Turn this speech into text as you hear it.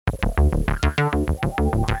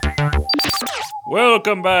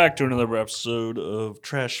Welcome back to another episode of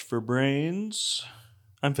Trash for Brains.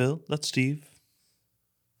 I'm Phil. That's Steve.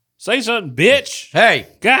 Say something, bitch. Hey.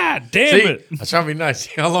 God damn See, it. I try to be nice.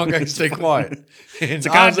 How long I can stay quiet? It's a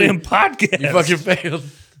goddamn podcast. You fucking failed.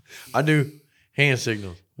 I do hand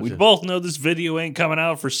signals. We both know this video ain't coming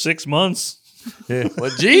out for 6 months. Yeah.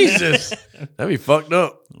 Well, Jesus. That'd be fucked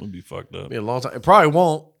up. It'll be fucked up. Be a long time. It probably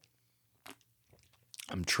won't.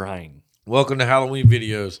 I'm trying. Welcome to Halloween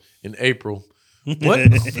videos in April. What?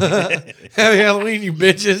 Happy Halloween, you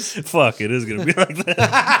bitches. Fuck, it is going to be like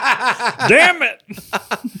that. Damn it.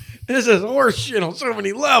 This is horse shit on so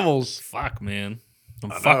many levels. Fuck, man. I'm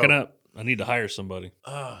fucking up. I need to hire somebody.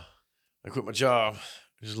 I quit my job.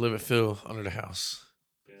 Just live at Phil under the house.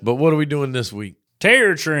 But what are we doing this week?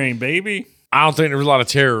 Terror Train, baby. I don't think there was a lot of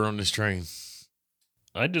terror on this train.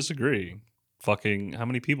 I disagree. Fucking, how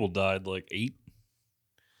many people died? Like 8?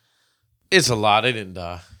 It's a lot. They didn't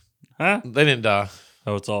die. Huh? They didn't die.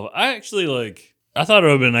 Oh, it's all. I thought it would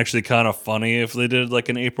have been actually kind of funny if they did like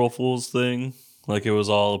an April Fool's thing. Like it was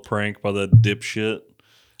all a prank by the dipshit.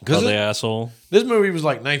 By the asshole. This movie was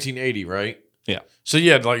like 1980, right? Yeah. So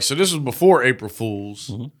so this was before April Fools.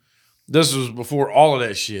 Mm-hmm. This was before all of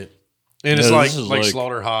that shit. And it's like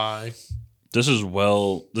Slaughter High. This is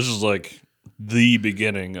like the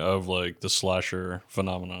beginning of like the slasher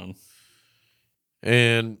phenomenon.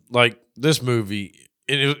 And like this movie,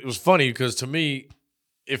 it was funny because to me,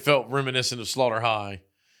 it felt reminiscent of Slaughter High.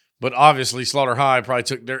 But obviously, Slaughter High probably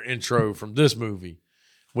took their intro from this movie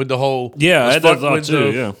with the whole I had that thought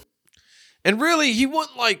too. Yeah, and really, he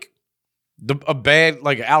wasn't like a bad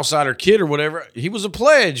like outsider kid or whatever. He was a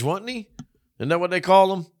pledge, wasn't he? Isn't that what they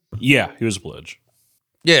call him? Yeah, he was a pledge.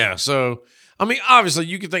 Yeah. So I mean, obviously,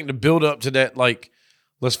 you can think to build up to that, like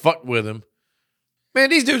let's fuck with him. Man,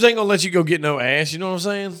 these dudes ain't gonna let you go get no ass. You know what I'm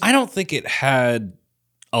saying? I don't think it had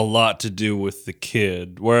a lot to do with the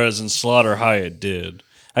kid, whereas in Slaughter High it did.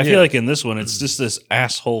 I feel like in this one, it's just this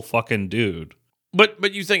asshole fucking dude.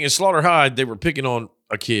 But you think in Slaughter High, they were picking on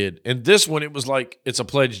a kid. And this one, it was like, it's a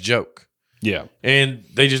pledge joke. Yeah. And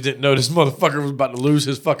they just didn't know this motherfucker was about to lose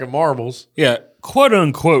his fucking marbles. Yeah. Quote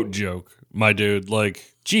unquote joke, my dude.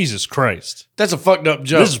 Like, Jesus Christ. That's a fucked up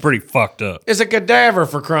joke. This is pretty fucked up. It's a cadaver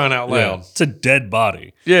for crying out loud. Yeah. It's a dead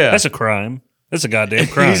body. Yeah. That's a crime. That's a goddamn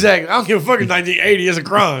crime. Exactly. I don't give a fuck if 1980 is a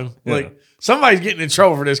crime. Yeah. Like, somebody's getting in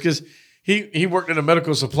trouble for this because he worked in a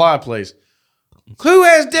medical supply place. Who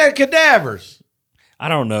has dead cadavers? I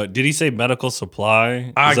don't know. Did he say medical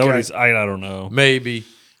supply? I don't know. Maybe.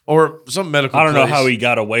 Or some medical I don't know place. how he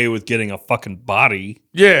got away with getting a fucking body.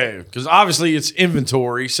 Yeah, because obviously it's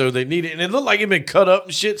inventory, so they need it. And it looked like it had been cut up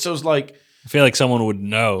and shit, so it's like... I feel like someone would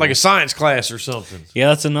know. Like a science class or something. Yeah,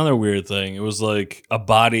 that's another weird thing. It was like a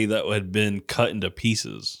body that had been cut into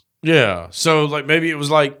pieces. Yeah, so like maybe it was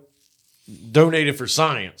like donated for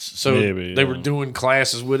science. So maybe, they were doing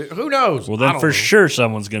classes with it. Who knows? Well, then for sure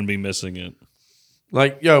someone's going to be missing it.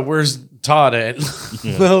 Like, yo, where's Todd at?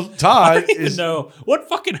 Yeah. Well, Todd I don't even know. What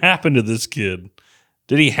fucking happened to this kid?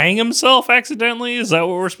 Did he hang himself accidentally? Is that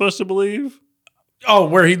what we're supposed to believe? Oh,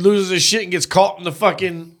 where he loses his shit and gets caught in the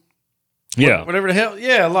fucking... Yeah. Whatever the hell.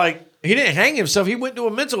 Yeah, like, he didn't hang himself. He went to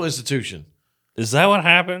a mental institution. Is that what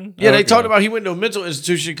happened? Yeah, they talked about he went to a mental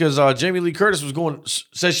institution because Jamie Lee Curtis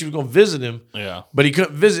said she was going to visit him. Yeah. But he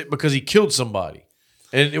couldn't visit because he killed somebody.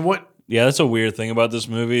 And it went... Yeah, that's a weird thing about this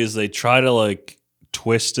movie is they try to, like,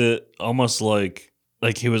 twist it almost like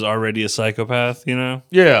he was already a psychopath, you know?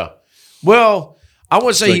 Yeah. Well, I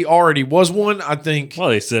wouldn't say like, he already was one. I think... Well,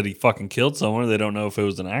 they said he fucking killed someone. They don't know if it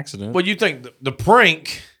was an accident. Well, you think the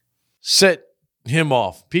prank set him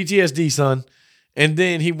off. PTSD, son. And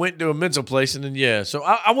then he went to a mental place, and then, yeah. So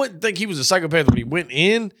I wouldn't think he was a psychopath when he went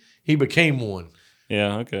in. He became one.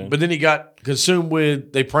 Yeah, okay. But then he got consumed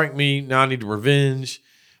with, they pranked me, now I need revenge.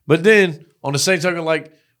 But then, on the same token,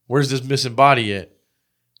 like, where's this missing body at?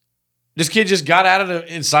 This kid just got out of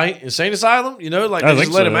the insane asylum, you know? Like, they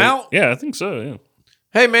just let him out? Yeah, I think so, yeah.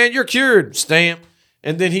 Hey, man, you're cured. Stamp.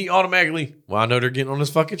 And then he automatically, well, I know they're getting on this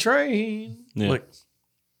fucking train. Yeah. Like,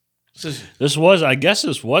 this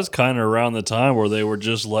was kind of around the time where they were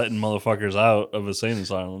just letting motherfuckers out of insane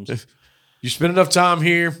asylums. You spend enough time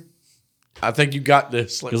here, I think you got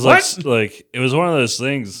this. Like, what? Like, it was one of those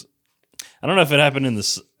things. I don't know if it happened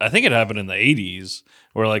I think it happened in the 80s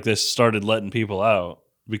where like they started letting people out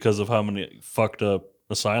because of how many fucked up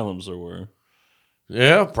asylums there were.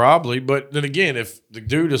 Yeah, probably. But then again, if the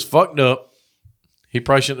dude is fucked up, he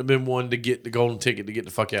probably shouldn't have been one to get the golden ticket to get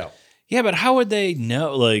the fuck out. Yeah, but how would they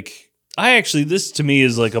know? Like, this to me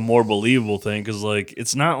is like a more believable thing because like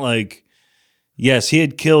it's not like Yes, he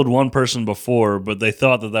had killed one person before, but they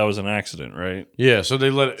thought that was an accident, right? Yeah, so they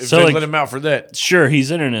let him out for that. Sure, he's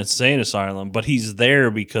in an insane asylum, but he's there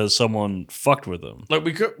because someone fucked with him. Like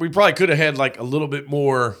we probably could have had like a little bit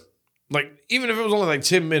more, like even if it was only like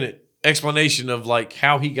 10-minute explanation of like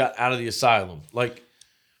how he got out of the asylum, like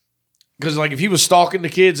because like if he was stalking the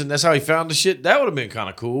kids and that's how he found the shit, that would have been kind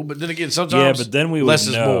of cool. But then again, sometimes but then we would less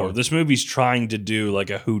is know. more. This movie's trying to do like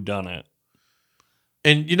a whodunit.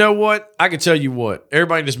 And you know what? I can tell you what.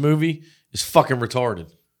 Everybody in this movie is fucking retarded.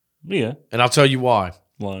 Yeah. And I'll tell you why.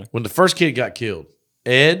 Why? When the first kid got killed,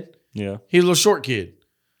 Ed, Yeah. he's a little short kid.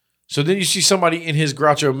 So then you see somebody in his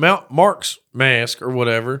Groucho Marx mask or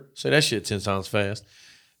whatever. Say that shit 10 times fast.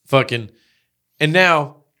 Fucking. And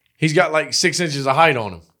now he's got like 6 inches of height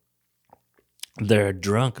on him. They're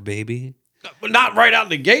drunk, baby. But not right out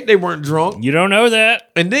the gate, they weren't drunk. You don't know that.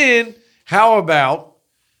 And then, how about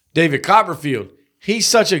David Copperfield? He's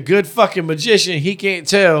such a good fucking magician, he can't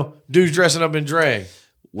tell dudes dressing up in drag.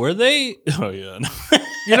 Were they? Oh, yeah.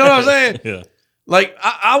 You know what I'm saying? Yeah. Like,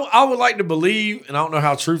 I would like to believe, and I don't know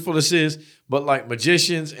how truthful this is, but like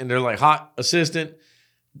magicians and their like hot assistant,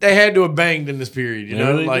 they had to have banged in this period, you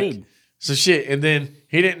know? They Like, did. so shit. And then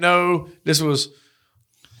he didn't know this was,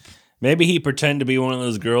 Maybe he pretended to be one of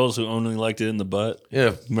those girls who only liked it in the butt.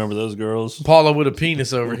 yeah, Remember those girls? Paula with a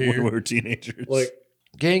penis over When we here. were teenagers. Like,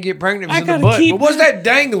 can't get pregnant if I it's in the gotta butt. keep But what's that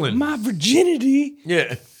dangling? my virginity.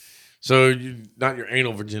 Yeah. So not your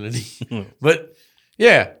anal virginity. But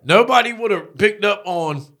yeah, nobody would have picked up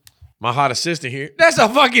on my hot assistant here. That's a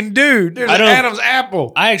fucking dude. There's an Adam's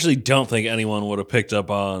apple. I actually don't think anyone would have picked up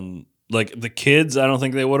on, like, the kids. I don't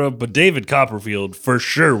think they would have, but David Copperfield for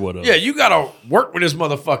sure would have. Yeah, you gotta work with this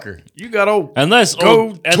motherfucker. You gotta Unless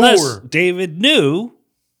tour. David knew,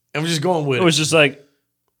 I'm just going with it was just like,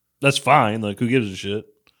 that's fine. Like, who gives a shit?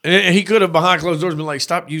 And he could have behind closed doors been like,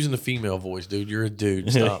 stop using the female voice, dude. You're a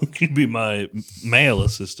dude. Stop. You could be my male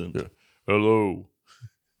assistant. Yeah. Hello.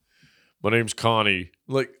 My name's Connie.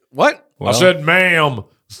 Like, what? Well- I said ma'am.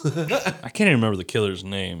 I can't even remember the killer's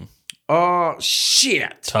name. Oh,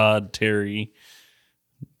 shit. Todd, Terry,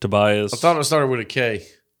 Tobias, I thought it started with a K.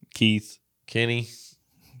 Keith, Kenny.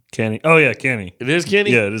 Kenny. Oh, yeah, Kenny. It is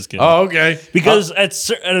Kenny? Yeah, it is Kenny. Oh, okay. Because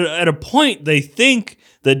at a point, they think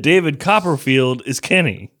that David Copperfield is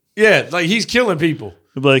Kenny. Yeah, like he's killing people.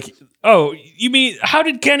 Like, oh, you mean, how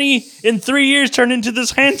did Kenny in 3 years turn into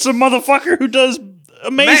this handsome motherfucker who does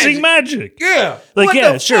amazing magic? Yeah. Like, what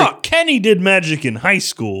yeah, the sure, fuck? Kenny did magic in high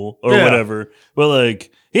school or Yeah. whatever, but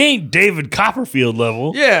like, he ain't David Copperfield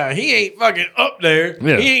level. Yeah, he ain't fucking up there.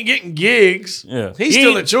 Yeah. He ain't getting gigs. Yeah. He's He still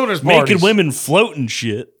ain't at children's parties. making women float and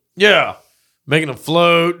shit. Yeah. Making them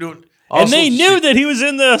float. Doing all And they sorts of knew shit. that he was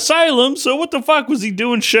in the asylum, so what the fuck was he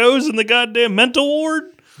doing shows in the goddamn mental ward?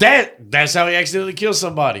 That's how he accidentally killed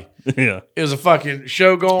somebody. Yeah. It was a fucking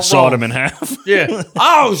show going Sawed wrong. him in half. Yeah.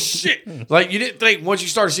 Oh, shit. Like, you didn't think once you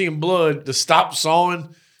started seeing blood to stop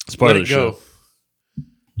sawing, It's part let of the it go. show.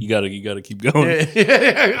 You gotta keep going.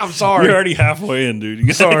 Yeah. I'm sorry. You're already halfway in,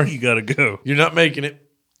 dude. Sorry. You gotta go. You're not making it.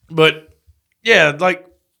 But, yeah, like,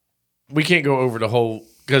 we can't go over the whole,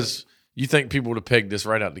 because you think people would have pegged this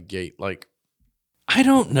right out the gate. Like, I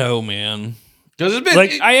don't know, man. because it's been,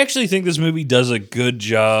 Like, I actually think this movie does a good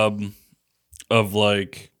job of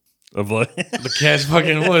the cat's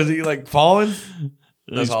fucking, what is he, like, falling?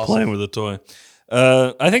 he's awesome. playing with a toy.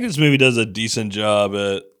 I think this movie does a decent job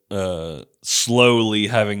at slowly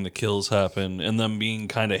having the kills happen and them being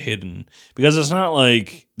kind of hidden, because it's not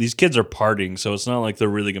like these kids are partying, so it's not like they're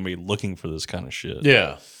really gonna be looking for this kind of shit.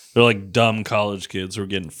 Yeah. They're like dumb college kids who are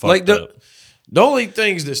getting fucked Like, up. the only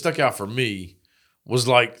things that stuck out for me was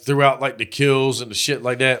like throughout like the kills and the shit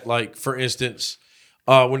like that. Like, for instance,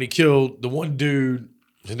 when he killed the one dude,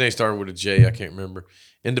 his name started with a J, I can't remember,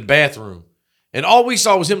 in the bathroom. And all we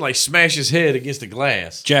saw was him like smash his head against the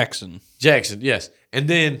glass. Jackson Yes. And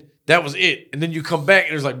then that was it. And then you come back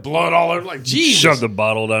and there's like blood all over, like, Jesus. shoved the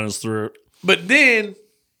bottle down his throat. But then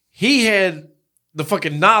he had the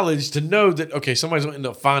fucking knowledge to know that, okay, somebody's going to end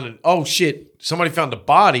up finding, oh shit, somebody found the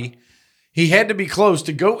body. He had to be close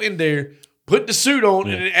to go in there, put the suit on,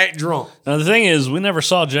 and then act drunk. Now the thing is, we never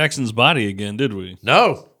saw Jackson's body again, did we?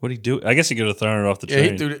 No. What'd he do? I guess he could have thrown it off the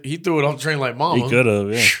Yeah, train. he threw it off the train like mama. He could have,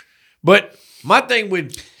 yeah. But my thing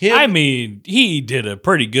with him, I mean, he did a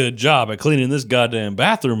pretty good job at cleaning this goddamn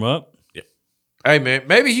bathroom up. hey man,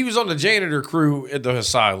 maybe he was on the janitor crew at the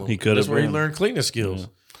asylum. He could That's have where he been. learned cleaning skills.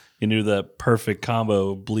 He knew that perfect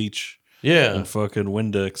combo of bleach Yeah. and fucking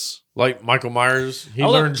Windex. Like Michael Myers, he I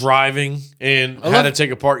love- learned driving and how love- to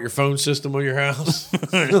take apart your phone system of your house.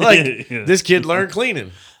 Like, Yeah. this kid learned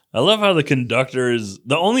cleaning. I love how the conductor is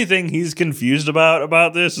the only thing he's confused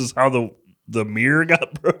about this is how the mirror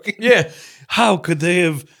got broken. Yeah. How could they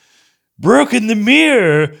have broken the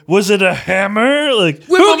mirror? Was it a hammer? Like,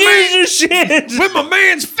 With who my gives a shit? With my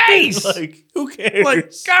man's face. Like, who cares?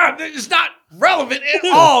 Like, God, it's not relevant at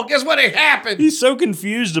all. Guess what? It happened. He's so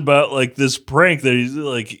confused about like this prank that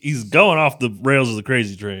he's going off the rails of the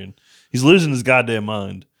crazy train. He's losing his goddamn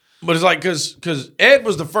mind. But it's like, because Ed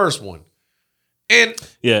was the first one. And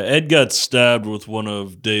Yeah, Ed got stabbed with one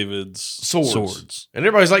of David's swords. And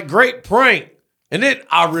everybody's like, great prank. And then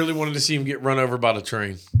I really wanted to see him get run over by the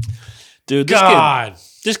train. Dude,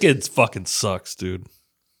 this kid fucking sucks, dude.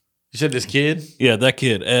 You said this kid? Yeah, that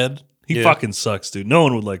kid, Ed. He fucking sucks, dude. No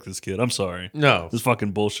one would like this kid. I'm sorry. No. This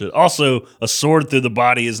fucking bullshit. Also, a sword through the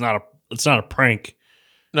body is not a prank.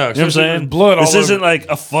 No, You know what I'm saying? Blood all this isn't over. like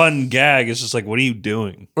a fun gag. It's just like, what are you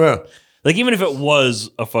doing? Well, Like, even if it was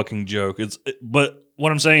a fucking joke, but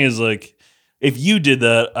what I'm saying is, like, if you did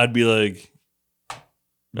that, I'd be like,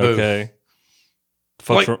 Boo. okay.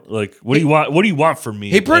 Fuck, what do you want? What do you want from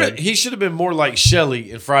me? Ed? he should have been more like Shelley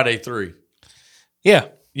in Friday 3. Yeah,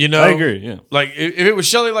 You know? I agree. Yeah. Like, if it was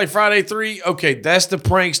Shelley like Friday 3, okay, that's the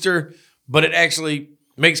prankster, but it actually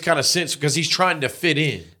makes kind of sense because he's trying to fit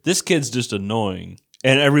in. This kid's just annoying,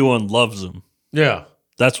 and everyone loves him. Yeah.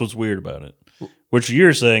 That's what's weird about it. Which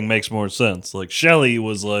you're saying makes more sense. Like, Shelley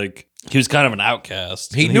was like, he was kind of an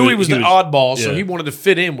outcast. He And knew he was the oddball, so yeah. he wanted to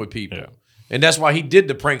fit in with people. Yeah. And that's why he did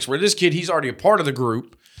the pranks. Where this kid, he's already a part of the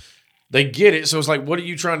group. They get it. So it's like, what are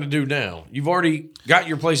you trying to do now? You've already got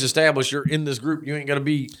your place established. You're in this group. You ain't got to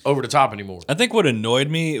be over the top anymore. I think what annoyed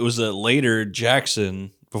me was that later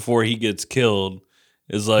Jackson, before he gets killed,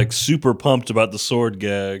 is like super pumped about the sword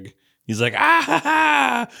gag. He's like, ah ha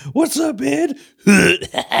ha, what's up, Ed?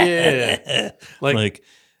 Yeah. Like,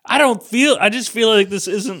 I just feel like this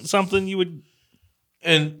isn't something you would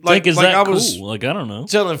And like, think is like that I cool. was Like, I don't know.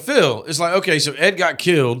 telling Phil, it's like, okay, so Ed got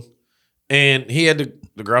killed and he had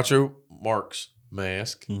the Groucho Marx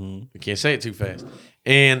mask. Mm-hmm. I can't say it too fast.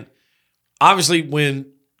 And obviously,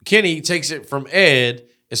 when Kenny takes it from Ed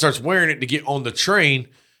and starts wearing it to get on the train,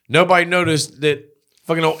 nobody noticed that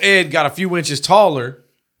fucking old Ed got a few inches taller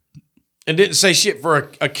and didn't say shit. For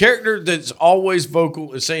a character that's always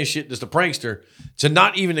vocal and saying shit that's the prankster, to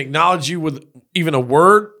not even acknowledge you with even a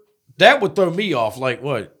word, that would throw me off. Like,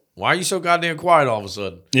 what? Why are you so goddamn quiet all of a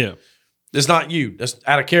sudden? Yeah. That's not you. That's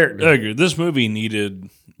out of character. I agree. This movie needed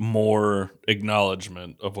more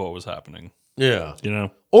acknowledgement of what was happening. Yeah. You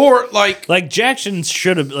know? Or like Jackson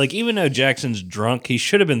should have, like, even though Jackson's drunk, he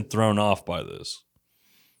should have been thrown off by this.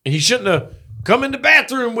 he shouldn't have come in the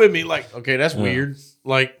bathroom with me. Like, okay, that's weird.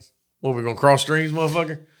 Like, what, we're going to cross streams,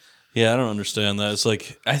 motherfucker? Yeah, I don't understand that. It's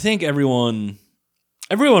like, I think everyone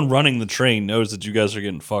running the train knows that you guys are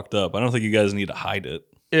getting fucked up. I don't think you guys need to hide it.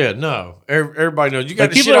 Yeah, no. Everybody knows. You got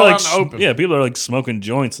Like, the shit all out in the open. yeah, people are like smoking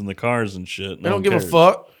joints in the cars and shit. They don't give a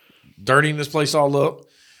fuck. Dirtying this place all up.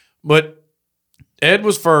 But Ed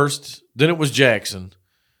was first. Then it was Jackson.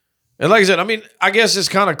 And like I said, I mean, I guess it's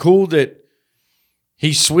kind of cool that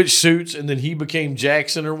he switched suits and then he became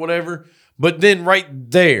Jackson or whatever. But then right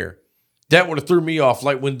there, that would have threw me off.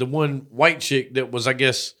 Like when the one white chick that was, I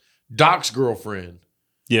guess, Doc's girlfriend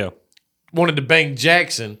Yeah. wanted to bang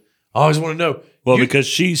Jackson. I always want to know. Well, You- because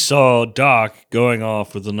she saw Doc going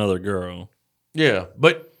off with another girl. Yeah,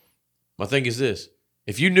 but my thing is this.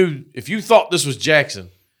 If you thought this was Jackson,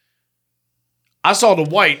 I saw the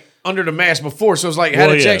white under the mask before, so it's like, how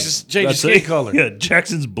Well, did yeah. Jackson change his That's skin it. color? Yeah,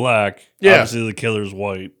 Jackson's black. Yeah. Obviously, the killer's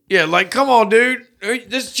white. Yeah, like, come on, dude.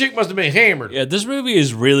 This chick must have been hammered. Yeah, this movie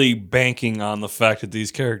is really banking on the fact that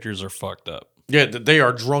these characters are fucked up. Yeah, that they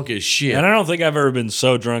are drunk as shit. And I don't think I've ever been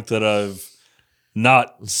so drunk that I've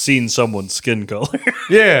not seen someone's skin color.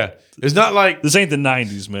 Yeah, it's not like This ain't the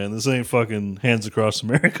 90s, man. This ain't fucking Hands Across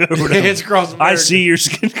America. Or whatever. Hands Across America. I see your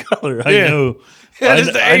skin color. I Yeah. know. Yeah, this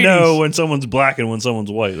is the I know 80s. when someone's black and when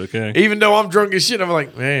someone's white, okay? even though I'm drunk as shit, I'm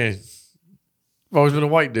like, man, I've always been a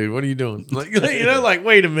white dude. What are you doing? Like, you know, like,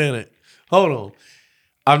 wait a minute, hold on.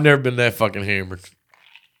 I've never been that fucking hammered.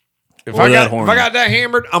 If Or I that got that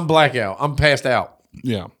hammered, I'm blackout. I'm passed out.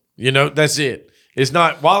 Yeah. You know, that's it. It's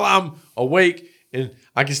not while I'm awake and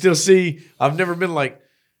I can still see. I've never been like,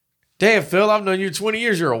 damn, Phil, I've known you 20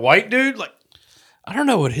 years. You're a white dude. Like, I don't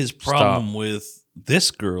know what his problem with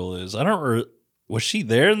this girl is. Was she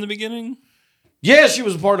there in the beginning? yeah, she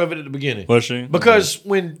was a part of it at the beginning. Was she? Because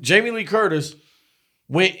when Jamie Lee Curtis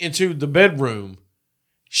went into the bedroom,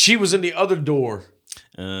 she was in the other door.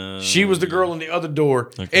 She was the girl in the other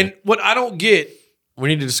door. Okay. And what I don't get, we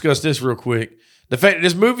need to discuss this real quick. The fact that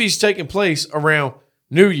this movie's taking place around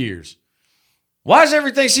New Year's. Why does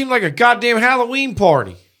everything seem like a goddamn Halloween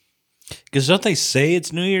party? Because don't they say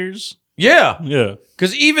it's New Year's? Yeah. Yeah.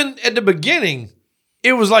 Because even at the beginning,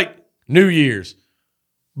 it was like New Year's.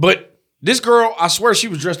 But this girl, I swear she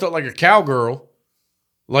was dressed up like a cowgirl.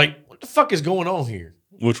 Like, what the fuck is going on here?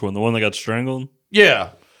 Which one? The one that got strangled?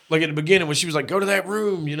 Yeah. Like at the beginning when she was like, go to that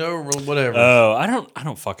room, or whatever. Oh, I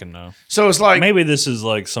don't fucking know. So it's like, Maybe this is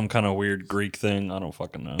like some kind of weird Greek thing. I don't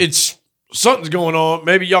fucking know. it's something's going on.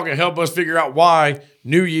 Maybe y'all can help us figure out why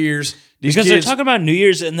New Year's. These because kids, they're talking about New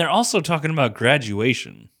Year's and they're also talking about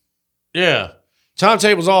graduation. yeah.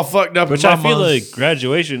 Timetable's all fucked up. Which in my I feel mind. like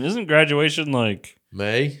isn't graduation like,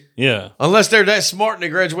 May. yeah, Unless they're that smart and they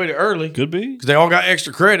graduated early. could be. Because they all got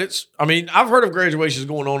extra credits. I mean, I've heard of graduations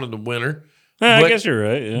going on in the winter. I but- guess you're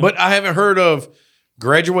right. Yeah. But I haven't heard of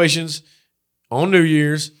graduations on New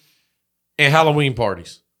Year's and Halloween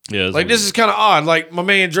parties. yeah, it's Like, this is kind of odd. Like, my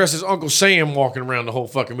man dressed as Uncle Sam walking around the whole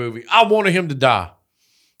fucking movie. I wanted him to die.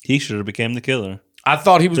 he should have became the killer. I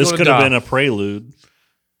thought he was This going to could have die. been a prelude.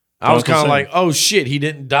 I was Uncle kind of Sam. like, oh, shit, he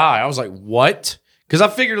didn't die. I was like, what? Because I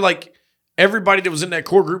figured, like, everybody that was in that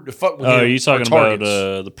core group to fuck with him Oh, are you talking were about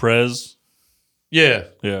targets. the Prez? Yeah.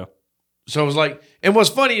 Yeah. So it was like, and what's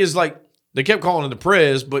funny is, like, they kept calling him the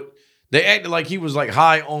Prez, but they acted like he was, like,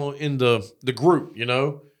 high on in the group,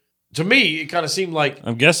 To me, it kind of seemed like,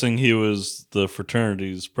 I'm guessing he was the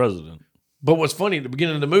fraternity's president. but what's funny, at the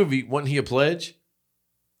beginning of the movie, wasn't he a pledge?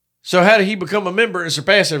 So how did he become a member and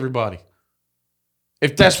surpass everybody?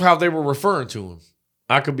 If that's how they were referring to him.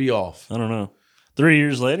 I could be off. I don't know. 3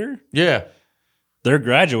 years later, Yeah. they're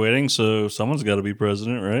graduating, so someone's got to be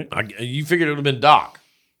president, right? You figured it would have been Doc,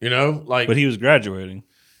 Like, But he was graduating.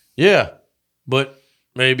 yeah. But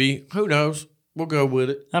maybe, who knows? We'll go with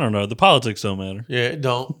it. I don't know. The politics don't matter. Yeah, it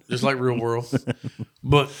don't. Just like real world.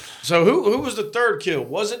 But, so who was the third kill?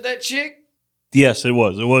 Was it that chick? Yes, it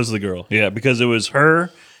was. It was the girl. Yeah, because it was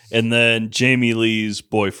her, and then Jamie Lee's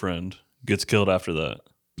boyfriend gets killed after that.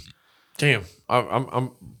 Damn.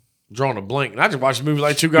 I'm drawing a blank. And I just watched the movie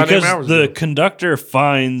like 2 goddamn Because hours the ago. conductor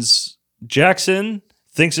finds Jackson,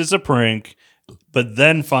 thinks it's a prank, but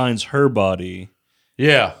then finds her body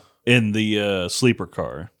Yeah. in the sleeper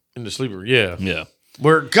car. In the sleeper, yeah. Yeah.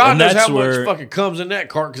 Where God And knows that's how where- much fucking comes in that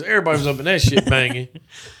cart because everybody was up in that shit banging.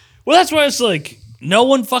 Well, that's why it's like, no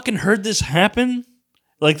one fucking heard this happen.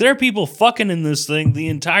 Like, there are people fucking in this thing the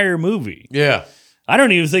entire movie. Yeah. I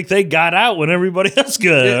don't even think they got out when everybody else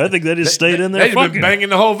got out. I think they just stayed in there They just been fucking. banging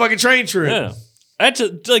the whole fucking train trip. Yeah. That's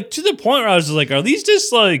like to the point where I was just like, are these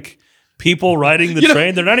just like people riding the You know-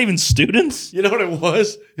 train? They're not even students. You know what it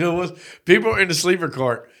was? People in the sleeper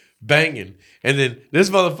cart banging. And then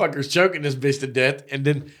this motherfucker's choking this bitch to death. And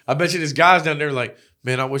then I bet you this guy's down there like,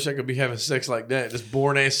 man, I wish I could be having sex like that. This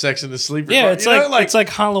boring ass sex in the sleeper Yeah, cart. it's You know, like it's like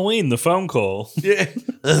Halloween, the phone call. yeah.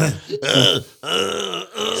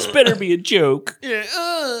 This better be a joke.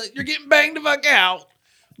 Yeah, you're getting banged the fuck out.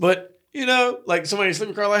 But, like somebody in the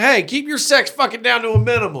sleeper car, like, hey, keep your sex fucking down to a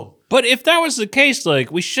minimum. But if that was the case,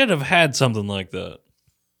 like we should have had something like that.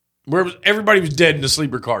 Where everybody was dead in the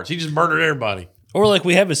sleeper cars. He just murdered everybody. Or like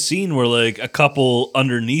we have a scene where like a couple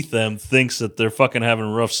underneath them thinks that they're fucking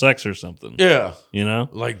having rough sex or something. Yeah. You know?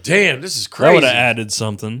 Like, damn, this is That crazy. would have added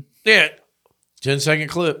something. Yeah. 10-second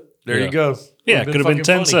clip. There Yeah. you go. Yeah, it could have been 10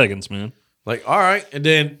 fucking funny. seconds, man. Like, all right. And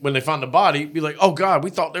then when they find the body, be like, oh, God, we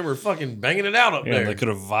thought they were fucking banging it out up Yeah, there. they could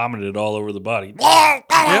have vomited all over the body. Yep.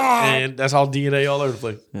 And that's all DNA all over the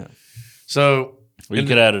place. Yeah. So, Or you and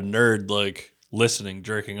could add a nerd like listening,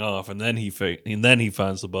 jerking off, and then he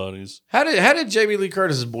finds the bodies. how did Jamie Lee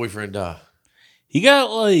Curtis's boyfriend die? He got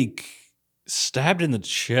like stabbed in the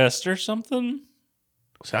chest or something.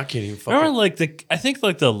 So I can't even fucking. Remember, like I think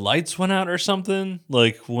like the lights went out or something.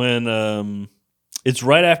 Like when it's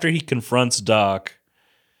right after he confronts Doc,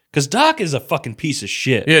 because Doc is a fucking piece of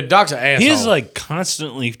shit. Yeah, Doc's an asshole. He is like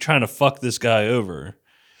constantly trying to fuck this guy over,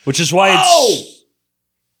 which is why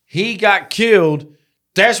He got killed.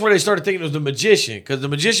 That's where they started thinking it was the magician because the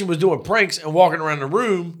magician was doing pranks and walking around the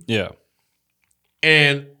room, yeah.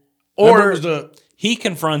 and or Remember- it was the He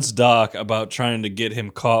confronts Doc about trying to get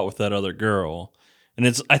him caught with that other girl. And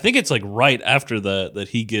I think it's like right after that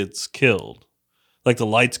he gets killed. Like the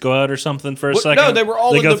lights go out or something for a Well, second. no, they were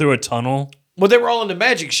all They in go the- through a tunnel. well, they were all in the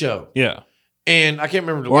magic show, Yeah. and I can't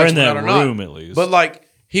remember if the Or lights in went that out or not. room at least. But like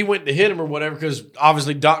he went to hit him or whatever because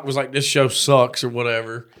obviously Doc was like, "This show sucks" or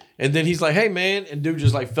whatever. And then he's like, "Hey man," and dude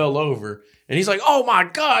just like fell over, and he's like, "Oh my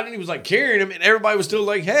god!" And he was like carrying him, and everybody was still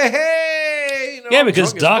like, "Hey, hey!" yeah, I'm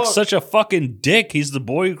because drunk as Doc's fuck. such a fucking dick. He's the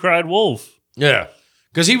boy who cried wolf. Yeah,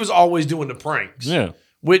 because he was always doing the pranks. Yeah.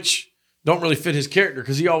 Which don't really fit his character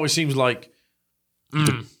because he always seems like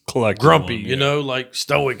Collect grumpy, one, you know, like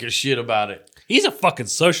stoic as shit about it. He's a fucking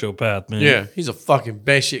sociopath, man. Yeah, he's a fucking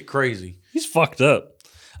batshit crazy. He's fucked up.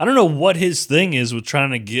 I don't know what his thing is with trying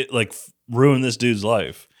to get like ruin this dude's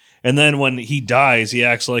life. And then when he dies, he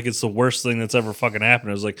acts like it's the worst thing that's ever fucking happened.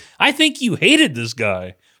 I was like, I think you hated this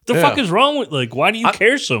guy. What the fuck is wrong with, like, why do you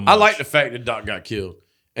care so much? I like the fact that Doc got killed.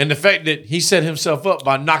 And the fact that he set himself up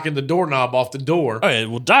by knocking the doorknob off the door. Oh, yeah,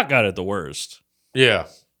 well, Doc got it the worst. Yeah.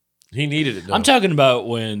 He needed it, though. I'm talking about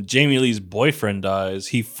when Jamie Lee's boyfriend dies,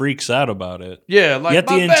 he freaks out about it. Yeah, like, yet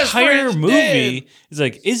the entire movie dead. is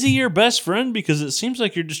like, is he your best friend? Because it seems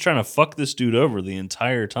like you're just trying to fuck this dude over the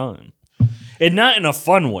entire time. And not in a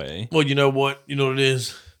fun way. Well, you know what? You know what it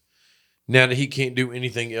is? Now that he can't do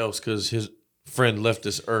anything else because his friend left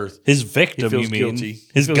this earth. His victim, you mean? Guilty.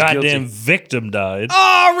 His goddamn victim died. Oh,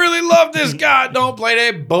 I really love this guy. Don't play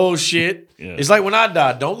that bullshit. Yeah. It's like when I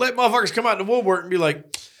died. Don't let motherfuckers come out the woodwork and be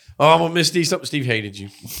like, oh, I'm going to miss Steve. Something Steve hated you.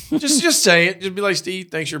 just say it. Just be like, Steve,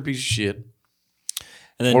 thanks, you're a piece of shit.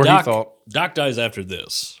 And then or Doc, he thought. Doc dies after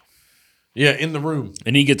this. Yeah, in the room.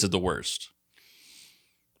 And he gets it the worst.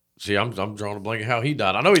 See, I'm drawing a blank of how he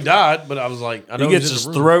died. I know he died, but I was like, I know he gets his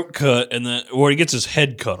throat cut, and then, or he gets his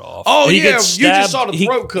head cut off. Oh, and he yeah, gets you just saw the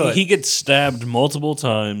throat cut. He gets stabbed multiple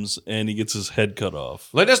times, and he gets his head cut off.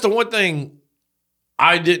 Like, that's the one thing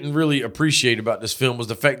I didn't really appreciate about this film was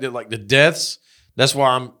the fact that, like, the deaths, that's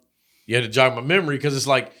why you had to jog my memory, because it's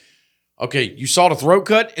like, okay, you saw the throat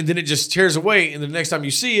cut, and then it just tears away, and the next time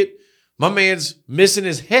you see it, my man's missing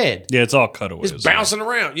his head. Yeah, it's all cutaways. It's bouncing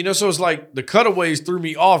around. You know, so it's like the cutaways threw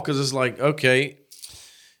me off because it's like, okay,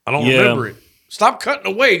 I don't remember it. Stop cutting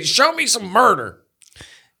away. Just show me some murder.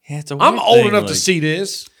 Yeah, it's I'm old enough to see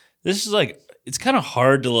this. This is like, it's kind of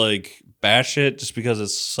hard to like bash it just because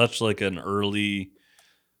it's such like an early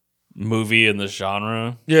movie in the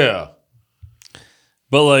genre. Yeah.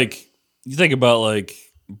 But like, you think about like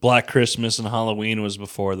Black Christmas and Halloween was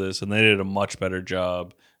before this, and they did a much better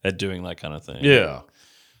job at doing that kind of thing. Yeah.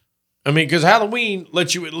 I mean, because Halloween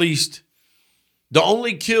lets you at least, the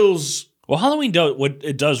only kills. Well, Halloween what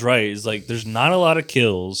it does right is like there's not a lot of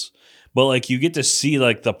kills, but like you get to see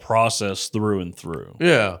like the process through and through.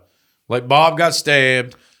 Yeah. Like Bob got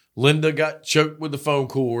stabbed. Linda got choked with the phone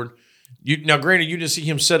cord. Now, granted, you didn't see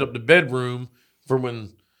him set up the bedroom for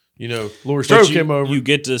when, you know, Laurie Strode came over. You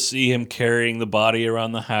get to see him carrying the body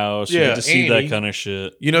around the house. Yeah, you get to see Annie. that kind of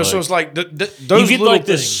shit. You know, like, so it's like those you get little like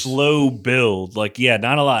things. this slow build. Like, yeah,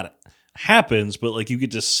 not a lot happens, but like you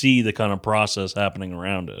get to see the kind of process happening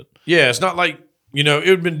around it. Yeah, it's not like, you know, it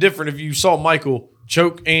would have been different if you saw Michael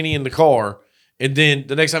choke Annie in the car, and then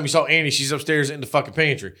the next time you saw Annie, she's upstairs in the fucking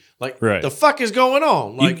pantry. Like, Right. the fuck is going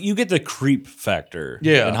on? Like, You get the creep factor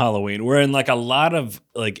Yeah. in Halloween, where in like a lot of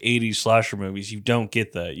like 80s slasher movies, you don't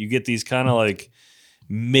get that. You get these kind of like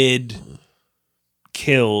mid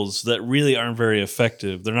kills that really aren't very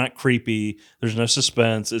effective. They're not creepy. There's no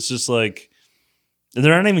suspense. It's just like,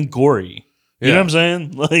 they're not even gory. You know what I'm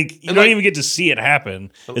saying? Like, you don't even get to see it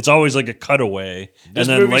happen. It's always like a cutaway, and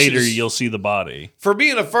then movie later should- you'll see the body. for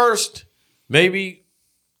being a first, maybe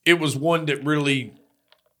it was one that really,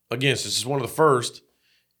 again, since it's one of the first,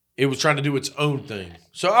 it was trying to do its own thing.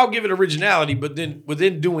 So I'll give it originality, but then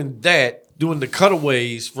within doing that, doing the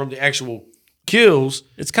cutaways from the actual kills,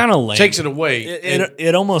 It's kind of lame. takes it away.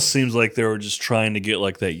 It almost seems like they were just trying to get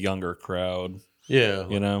like that younger crowd, Yeah.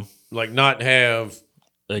 you know, Like not have,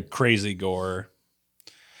 like crazy gore.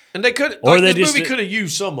 and they could, Or like they this just movie did- could have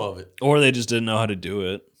used some of it. Or they just didn't know how to do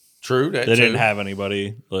it. True. That They too. didn't have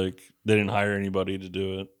anybody. Like, they didn't hire anybody to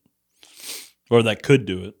do it. Or that could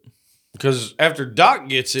do it. Because after Doc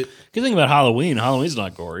gets it, Good thing about Halloween, Halloween's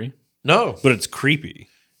not gory, no, but it's creepy.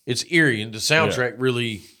 it's eerie, and the soundtrack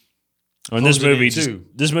really, I mean, this Holds it in movie too.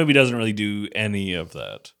 this movie doesn't really do any of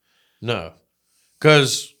that. no.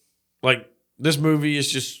 Because, like, this movie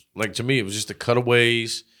is just, like, to me, it was just the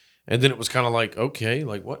cutaways, and then it was kind of like, okay,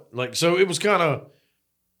 like, what? Like, so it was kind of,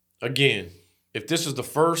 again, if this is the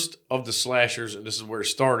first of the slashers, and this is where it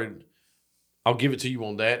started, I'll give it to you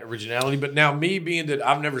on that originality. But now, me being that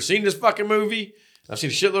I've never seen this fucking movie, I've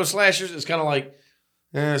seen a shitload of slashers, it's kind of like,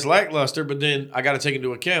 it's lackluster, but then I got to take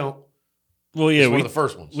into account Well, yeah, it's one of the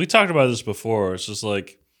first ones. we talked about this before. It's just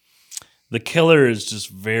like the killer is just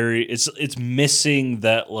very it's missing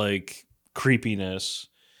that like creepiness.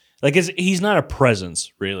 Like he's not a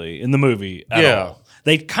presence really in the movie at all.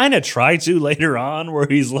 They kind of try to later on where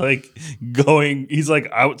he's like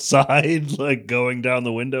outside, like going down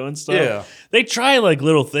the window and stuff. Yeah. They try like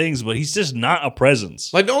little things, but he's just not a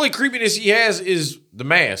presence. Like, the only creepiness he has is the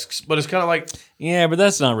masks, but it's kind of like Yeah, but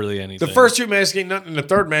that's not really anything. the first two masks ain't nothing, and the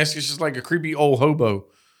third mask is just like a creepy old hobo.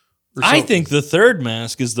 or I something. think the third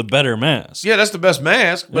mask is the better mask. Yeah, that's the best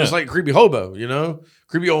mask, but it's Yeah. like a creepy hobo, you know?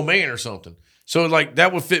 Creepy old man or something. So, like,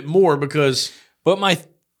 that would fit more because, But my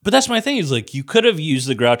But that's my thing is like you could have used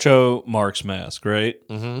the Groucho Marx mask, right?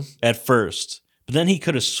 Mm-hmm. At first. But then he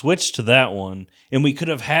could have switched to that one and we could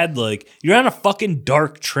have had like you're on a fucking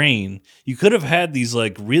dark train. You could have had these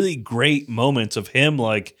like really great moments of him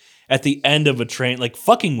like at the end of a train like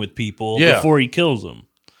fucking with people before he kills them.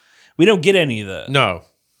 We don't get any of that. No.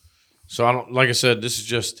 So I don't like I said,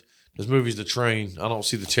 this movie's The Train. I don't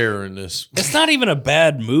see the terror in this. It's not even a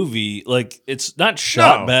bad movie. Like it's not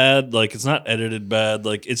shot bad, like it's not edited bad.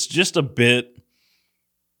 Like it's just a bit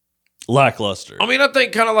lackluster. I mean, I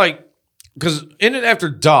think kind of like because in it after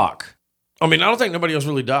Doc, I mean, I don't think nobody else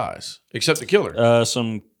really dies except the killer.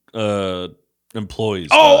 Some employees.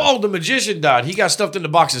 The magician died. He got stuffed in the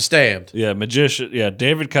box and stabbed. Yeah, magician. Yeah,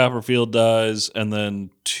 David Copperfield dies, and then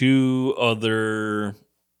two other.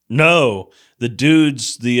 No, the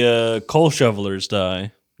dudes, the coal shovelers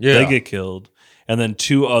die. Yeah, they get killed, and then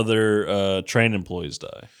two other train employees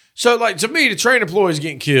die. So, like to me, the train employees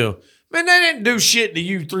getting killed. Man, they didn't do shit to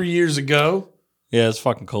you 3 years ago. Yeah, it's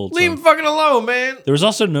fucking cold. Leave them fucking alone, man. There was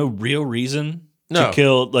also no real reason to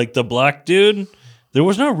kill like the black dude. There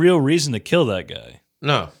was no real reason to kill that guy.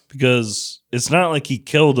 No. Because it's not like he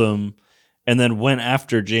killed him and then went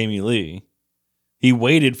after Jamie Lee. He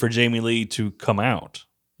waited for Jamie Lee to come out.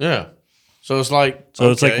 Yeah. So it's like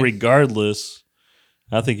it's like regardless,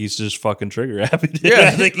 I think he's just fucking trigger happy. Yeah.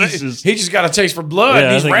 I think he just got a taste for blood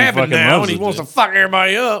and he's rapping now and he wants to fuck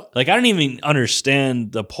everybody up. Like I don't even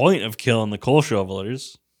understand the point of killing the coal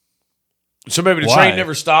shovelers. So maybe the train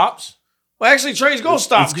never stops? Well, actually, train's gonna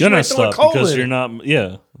stop. It's gonna stop because you're not.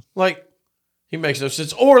 Yeah, like he makes no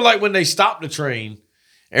sense. Or like when they stopped the train,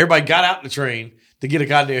 everybody got out the train to get a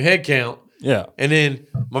goddamn head count. Yeah, and then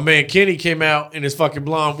my man Kenny came out in his fucking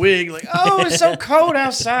blonde wig, like, "Oh, it's so cold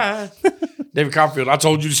outside." David Copperfield, I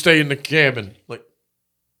told you to stay in the cabin. Like,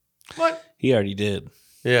 what? He already did.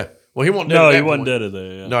 Yeah. Well, he wasn't dead. No, at that he wasn't point. dead at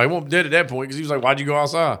that. Yeah. No, he wasn't dead at that point because he was like, "Why'd you go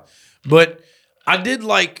outside?" But I did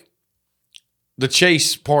like the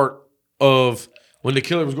chase part of when the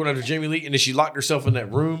killer was going after Jamie Lee and then she locked herself in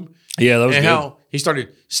that room. Yeah, that was and good. how he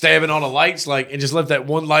started stabbing all the lights, like, and just left that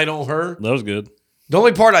one light on her. That was good. The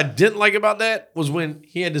only part I didn't like about that was when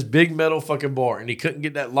he had this big metal fucking bar and he couldn't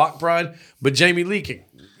get that lock pride, but Jamie Lee could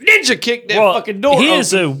ninja kick that fucking door. He open.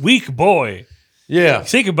 is a weak boy. Yeah.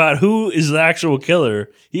 Think about who is the actual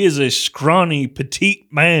killer. He is a scrawny,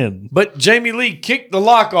 petite man. But Jamie Lee kicked the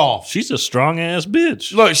lock off. She's a strong ass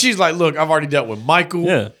bitch. Look, she's like, look, I've already dealt with Michael.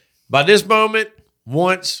 Yeah. By this moment,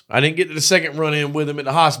 once I didn't get to the second run in with him at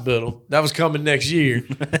the hospital. That was coming next year.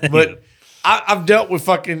 But I've dealt with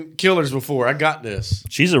fucking killers before. I got this.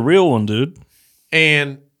 She's a real one, dude.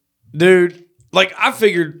 And dude, like I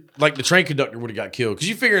figured like the train conductor would have got killed. Because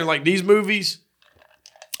you figure in like these movies,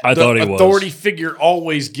 I thought he was. The authority figure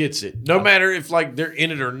always gets it. No matter if like they're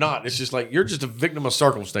in it or not. It's just like you're just a victim of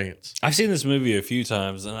circumstance. I've seen this movie a few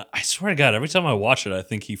times, and I swear to God, every time I watch it, I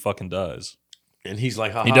think he fucking dies. And he's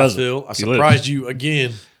like, he does Phil, I surprised you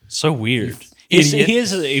again. So weird. He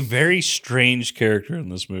is a very strange character in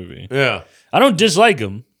this movie. Yeah. I don't dislike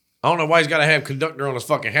him. I don't know why he's got to have conductor on his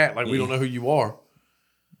fucking hat like we don't know who you are.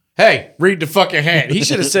 Hey, read the fucking hat. He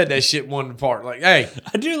should have said that shit one part. Like, hey.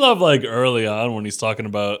 I do love like early on when he's talking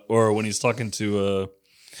about, or when he's talking to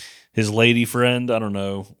his lady friend. I don't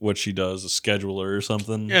know what she does, a scheduler or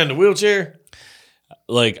something. Yeah, in the wheelchair.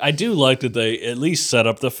 Like, I do like that they at least set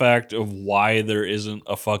up the fact of why there isn't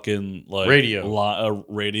a fucking like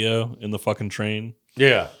radio in the fucking train.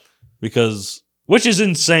 Yeah. Because, which is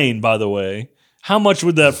insane, by the way. How much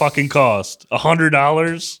would that fucking cost?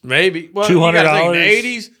 $100? Maybe. Well, $200? In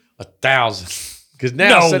the 80s, $1,000. Because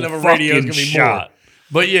now setting up a radio is going to be more.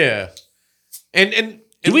 But yeah. And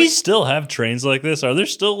do we still have trains like this? Are there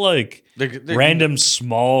still like random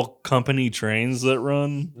small company trains that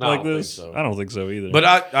run like this? So. I don't think so either.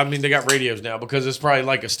 But I mean, they got radios now because it's probably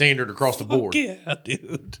like a standard across the board. Yeah,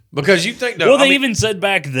 dude. Because you think that. Well, they even said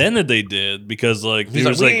back then that they did because like we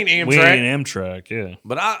ain't Amtrak. Yeah.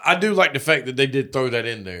 But I do like the fact that they did throw that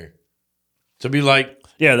in there to be like,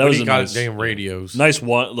 yeah, that was a nice damn radios. Nice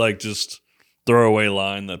one, like just throwaway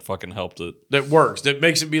line that fucking helped it. That works. That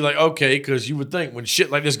makes it be like, okay, because you would think when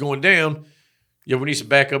shit like this going down, yeah, we need some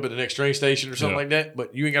backup at the next train station or something like that.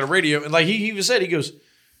 But you ain't got a radio. And like he even said, he goes,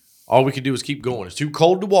 all we can do is keep going. It's too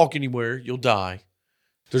cold to walk anywhere. You'll die.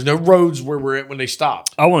 There's no roads where we're at when they stop.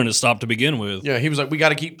 I wanted to stop to begin with. Yeah, he was like, we got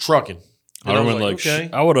to keep trucking. And I was like,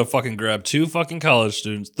 okay. I would have fucking grabbed 2 fucking college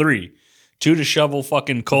students, 3. 2 to shovel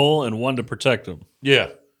fucking coal and 1 to protect them. Yeah.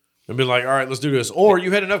 And be like, all right, let's do this. Or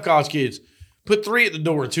you had enough college kids. Put 3 at the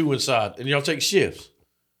door and 2 inside, and y'all take shifts.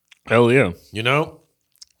 Hell yeah. You know?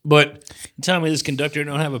 But you tell me this conductor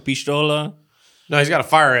don't have a pistola? No, he's got a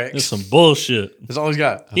fire axe. That's some bullshit. That's all he's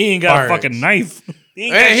got. He ain't got a Fire fucking axe. knife. He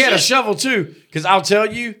Had a shovel too. Because I'll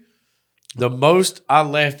tell you, the most I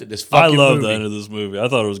laughed at this I fucking love movie. the end of this movie. I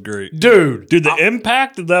thought it was great. Dude, The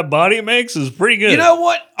impact that that body makes is pretty good. you know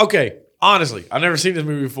what? Okay, honestly, I've never seen this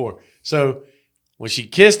movie before. So when she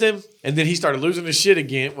kissed him and then he started losing his shit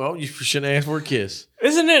again, well, you shouldn't ask for a kiss.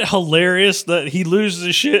 Isn't it hilarious that he loses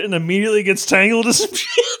his shit and immediately gets tangled in some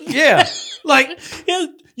shit? Yeah. Like, Yeah,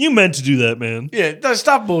 you meant to do that, man. yeah,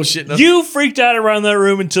 stop bullshitting. You freaked out around that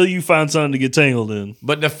room until you found something to get tangled in.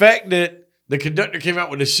 But the fact that the conductor came out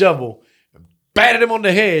with a shovel, batted him on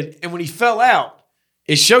the head, and when he fell out,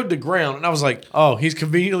 it showed the ground, and I was like, "Oh, he's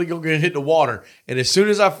conveniently going to hit the water." And as soon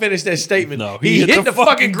as I finished that statement, No, he hit the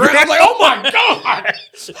fucking ground. I was like, "Oh my god!"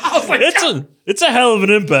 I was like, It's a hell of an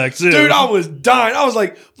impact, too. "Dude, I was dying." I was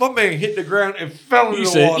like, "My man hit the ground and fell into you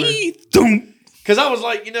the said, water." Doom. Because I was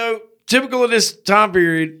like, typical of this time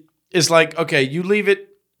period, it's like, okay, you leave it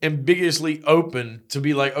ambiguously open to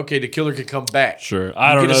be like, okay, the killer could come back. Sure.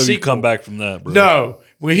 I don't get a know if you sequel. come back from that, bro. No,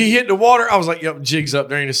 when he hit the water, I was like, "Yep, jig's up.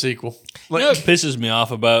 There ain't a sequel." You Like, know what pisses me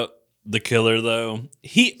off about the killer, though?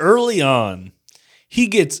 He, early on, he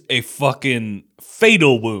gets a fucking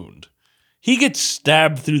fatal wound. He gets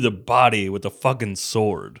stabbed through the body with a fucking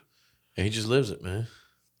sword. he just lives it, man.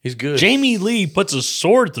 He's good. Jamie Lee puts a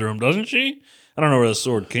sword through him, doesn't she? I don't know where the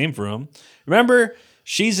sword came from. Remember,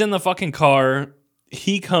 she's in the fucking car.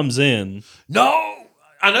 He comes in. No,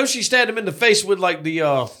 I know she stabbed him in the face with like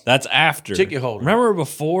the. That's after. Ticket holder. Remember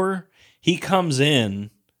before? He comes in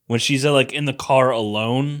when she's like in the car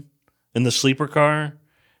alone, in the sleeper car.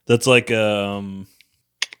 That's like it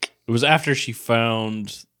was after she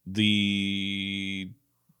found the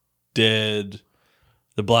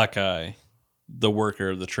black guy, the worker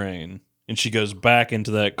of the train, and she goes back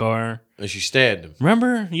into that car. And she stabbed him.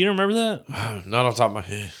 Remember? You don't remember that? Not on top of my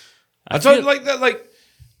head. I told you like that. Like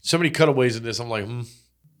so many cutaways in this. I'm like,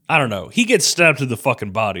 I don't know. He gets stabbed through the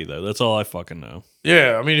fucking body though. That's all I fucking know.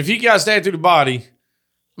 Yeah, I mean, if he got stabbed through the body,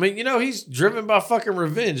 I mean, he's driven by fucking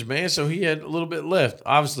revenge, man. So he had a little bit left.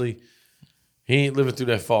 Obviously, he ain't living through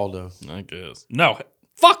that fall though. I guess. No.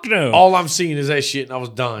 Fuck no. All I'm seeing is that shit, and I was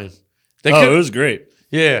dying. They It was great.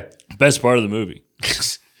 yeah. Best part of the movie.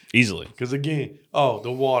 Easily. Because again,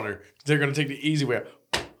 the water. They're gonna take the easy way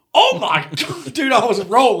out. Oh my god, dude! I was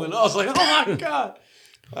rolling. I was like, oh my god.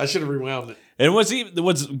 I should have rewound it. And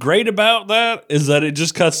what's great about that is that it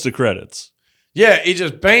just cuts to credits. Yeah, he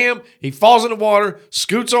just bam. He falls in the water,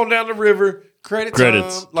 scoots on down the river. Credits.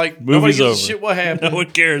 Time. Like nobody Movie's gives a over. shit what happened. No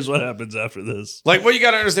one cares what happens after this. Like what you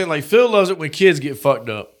gotta understand. Like Phil loves it when kids get fucked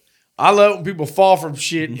up. I love when people fall from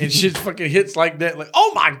shit and shit fucking hits like that. Like,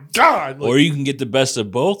 oh my god! Like, Or you can get the best of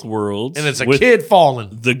both worlds. and it's a with kid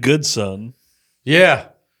falling. the good son. Yeah.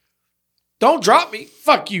 Don't drop me.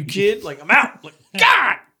 Fuck you, kid. Like I'm out. Like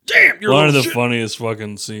god damn, you're a One of the little shit. funniest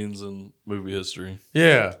fucking scenes in movie history.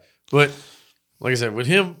 Yeah, but like I said, with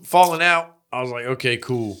him falling out, I was like, okay,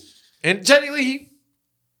 cool. And technically, he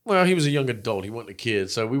was a young adult. He wasn't a kid,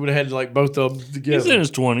 so we would have had like both of them He's together. in his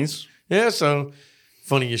 20s. Yeah, so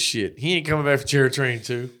funny as shit. He ain't coming back for Cherry Train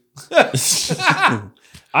 2.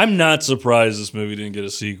 I'm not surprised this movie didn't get a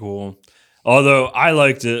sequel. Although I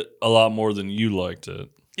liked it a lot more than you liked it.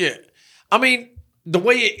 Yeah, I mean the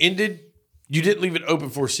way it ended, you didn't leave it open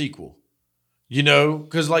for a sequel.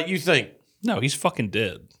 Because like you think, No, he's fucking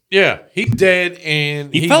dead. yeah, he's dead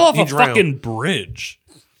and He fell off a drowned. fucking bridge.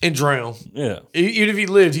 And drowned. Yeah. Even if he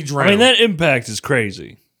lived, he drowned. I mean, that impact is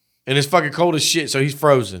crazy. And it's fucking cold as shit, so he's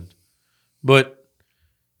frozen. But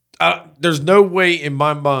there's no way in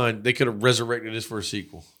my mind they could have resurrected this for a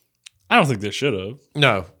sequel. I don't think they should have.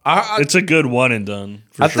 No. It's a good one and done,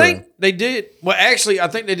 for I sure. think they did. Well, actually, I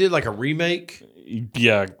think they did like a remake.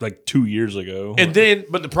 Yeah, like 2 years ago. And then,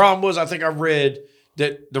 but the problem was, I think I read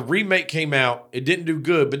that the remake came out, it didn't do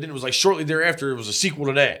good, but then it was like shortly thereafter, it was a sequel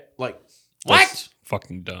to that. Like, what? That's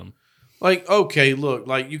fucking dumb. Like, okay, look,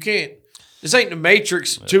 like you can't. This ain't the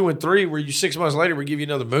Matrix 2 and 3 where you 6 months later we give you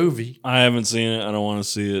another movie. I haven't seen it. I don't want to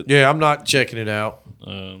see it. Yeah, I'm not checking it out.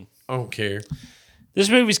 Um, I don't care. this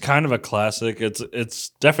movie's kind of a classic. It's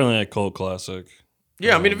definitely a cult classic.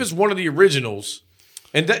 Yeah, I mean, if it's one of the originals,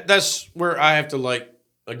 and that's where I have to like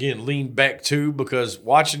again lean back to, because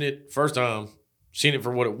watching it first time, seeing it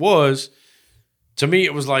for what it was, to me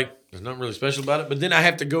it was like there's nothing really special about it. But then I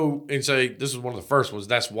have to go and say this is one of the first ones.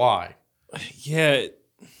 That's why. Yeah,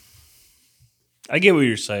 I get what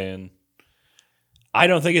you're saying. I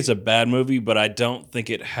don't think it's a bad movie, but I don't think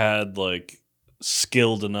it had like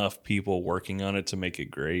skilled enough people working on it to make it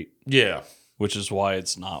great. Yeah, Which is why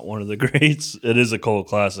it's not one of the greats. It is a cult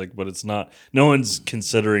classic, but it's not. No one's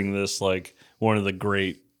considering this like one of the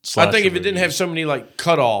great I think if it didn't have so many like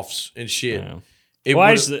cutoffs and shit,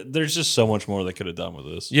 there's just so much more they could have done with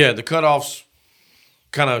this. Yeah, the cutoffs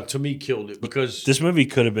kind of to me killed it because this movie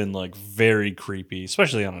could have been like very creepy,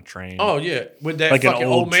 especially on a train. Oh yeah, with that like fucking an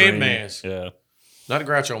old man train. mask. Yeah, not a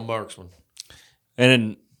Groucho Marx one. And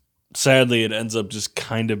then, sadly, it ends up just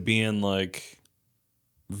kind of being like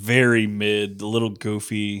very mid, a little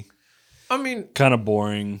goofy. I mean, kind of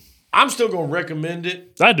boring. I'm still gonna recommend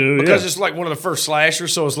it. I do because it's like one of the first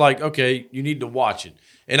slashers, so it's like okay, you need to watch it.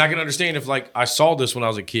 And I can understand if like I saw this when I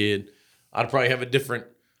was a kid, I'd probably have a different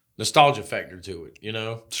nostalgia factor to it, you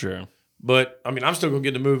know? Sure. But, I mean, I'm still going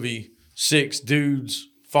to get the movie 6 dudes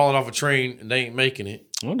falling off a train and they ain't making it.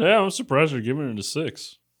 Well, yeah, I'm surprised you're giving it a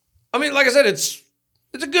 6. I mean, like I said, it's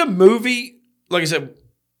a good movie. Like I said,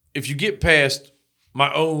 if you get past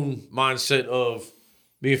my own mindset of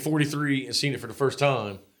being 43 and seeing it for the first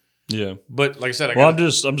time. Yeah. But like I said, I'm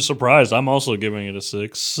just surprised. I'm also giving it a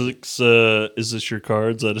 6. 6, is this your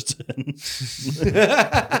cards out of 10?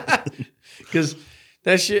 Because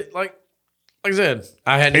that shit, like I said,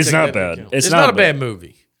 I had to It's take not that bad. It's not a bad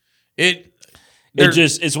movie. It's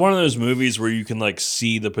one of those movies where you can like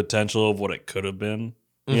see the potential of what it could have been.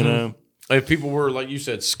 You know, if people were like you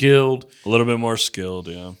said, skilled, a little bit more skilled.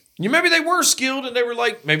 Yeah, maybe they were skilled and they were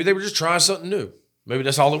like, maybe they were just trying something new. Maybe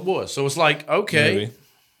that's all it was. So it's like okay, maybe.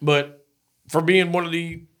 But for being one of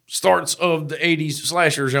the starts of the '80s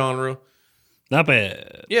slasher genre, not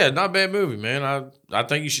bad. Yeah, not a bad movie, man. I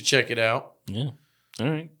think you should check it out. Yeah. All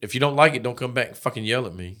right. If you don't like it, don't come back and fucking yell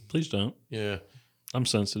at me. Please don't. Yeah. I'm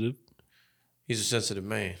sensitive. He's a sensitive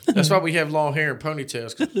man. That's why we have long hair and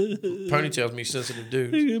ponytails. Ponytails mean sensitive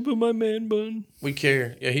dudes. I can put my man bun. We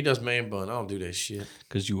care. Yeah, he does man bun. I don't do that shit.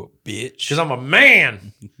 Because you a bitch. Because I'm a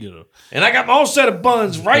man. You know. And I got my own set of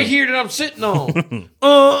buns right here that I'm sitting on.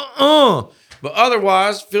 But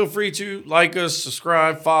otherwise, feel free to like us,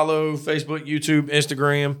 subscribe, follow, Facebook, YouTube,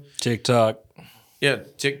 Instagram. TikTok. Yeah,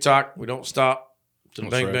 TikTok. We don't stop. To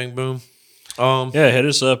bang, right. bang, boom. Hit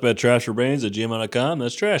us up at trashforbrains@gmail.com.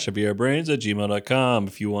 That's trashforbrains@gmail.com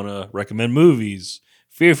if you want to recommend movies,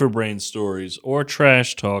 Fear for Brain stories, or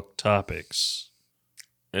trash talk topics.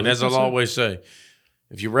 And as I'll always say,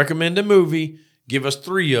 if you recommend a movie, give us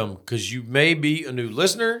 3 of them because you may be a new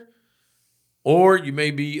listener or you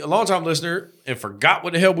may be a long-time listener and forgot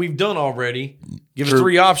what the hell we've done already. Give us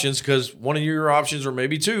 3 options because one of your options or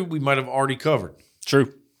maybe 2 we might have already covered.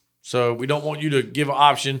 True. So we don't want you to give an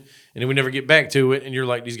option and then we never get back to it and you're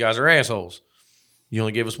like, these guys are assholes. You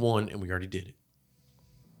only gave us 1 and we already did it.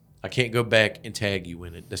 I can't go back and tag you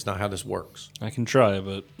in it. That's not how this works. I can try,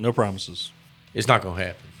 but no promises. It's not going to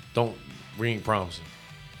happen. We ain't promising.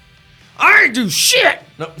 I ain't do shit.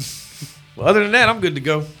 No. Well, other than that, I'm good to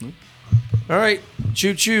go. All right.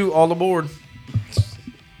 Choo-choo. All aboard.